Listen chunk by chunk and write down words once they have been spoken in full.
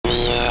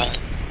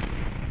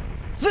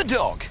The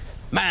dog,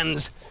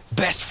 man's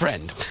best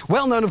friend.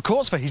 Well known, of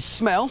course, for his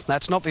smell.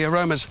 That's not the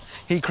aromas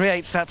he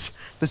creates, that's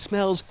the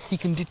smells he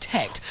can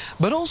detect,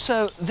 but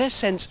also their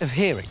sense of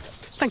hearing.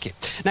 Thank you.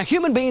 Now,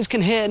 human beings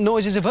can hear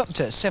noises of up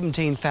to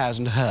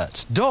 17,000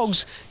 hertz.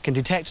 Dogs can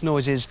detect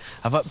noises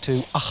of up to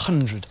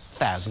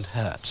 100,000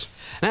 hertz.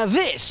 Now,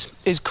 this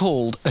is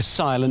called a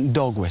silent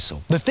dog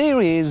whistle. The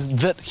theory is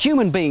that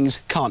human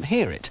beings can't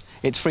hear it.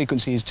 Its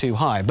frequency is too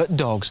high, but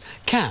dogs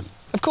can.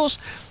 Of course,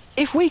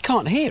 if we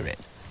can't hear it,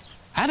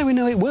 how do we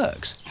know it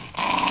works?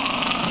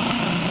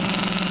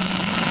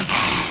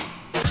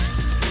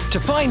 To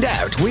find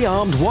out, we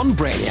armed one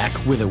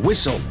brainiac with a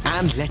whistle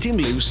and let him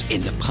loose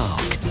in the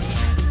park.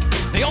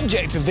 The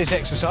object of this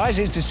exercise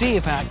is to see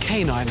if our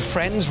canine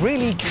friends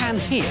really can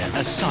hear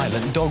a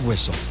silent dog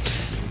whistle.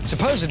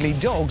 Supposedly,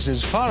 dogs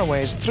as far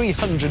away as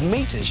 300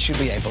 metres should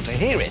be able to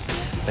hear it.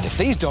 But if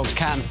these dogs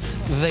can,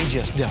 they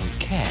just don't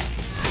care.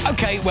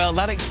 OK, well,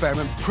 that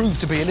experiment proved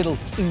to be a little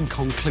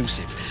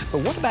inconclusive.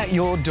 But what about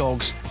your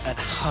dogs at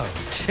home?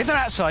 If they're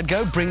outside,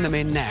 go bring them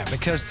in now,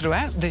 because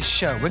throughout this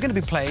show, we're going to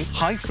be playing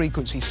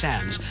high-frequency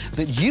sounds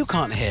that you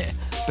can't hear,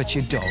 but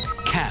your dog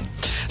can.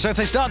 So if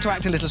they start to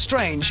act a little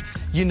strange,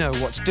 you know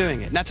what's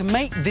doing it. Now, to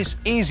make this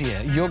easier,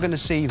 you're going to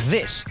see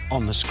this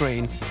on the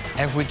screen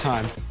every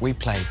time we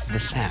play the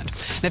sound.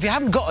 Now, if you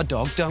haven't got a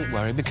dog, don't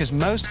worry, because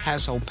most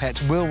household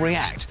pets will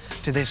react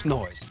to this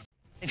noise.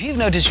 If you've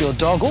noticed your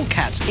dog or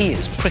cat's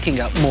ears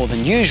pricking up more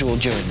than usual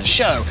during the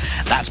show,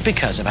 that's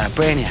because of our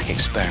Brainiac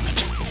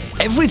experiment.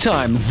 Every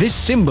time this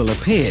symbol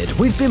appeared,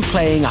 we've been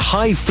playing a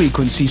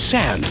high-frequency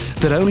sound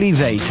that only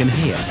they can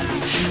hear.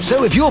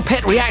 So if your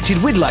pet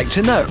reacted, we'd like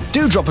to know.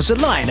 Do drop us a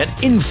line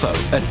at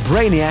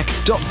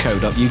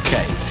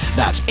info@brainiac.co.uk.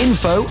 That's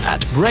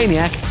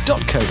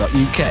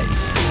info@brainiac.co.uk.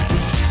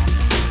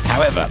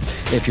 However,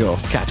 if your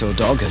cat or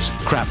dog has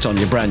crapped on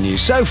your brand new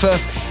sofa,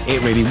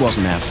 it really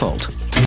wasn't our fault.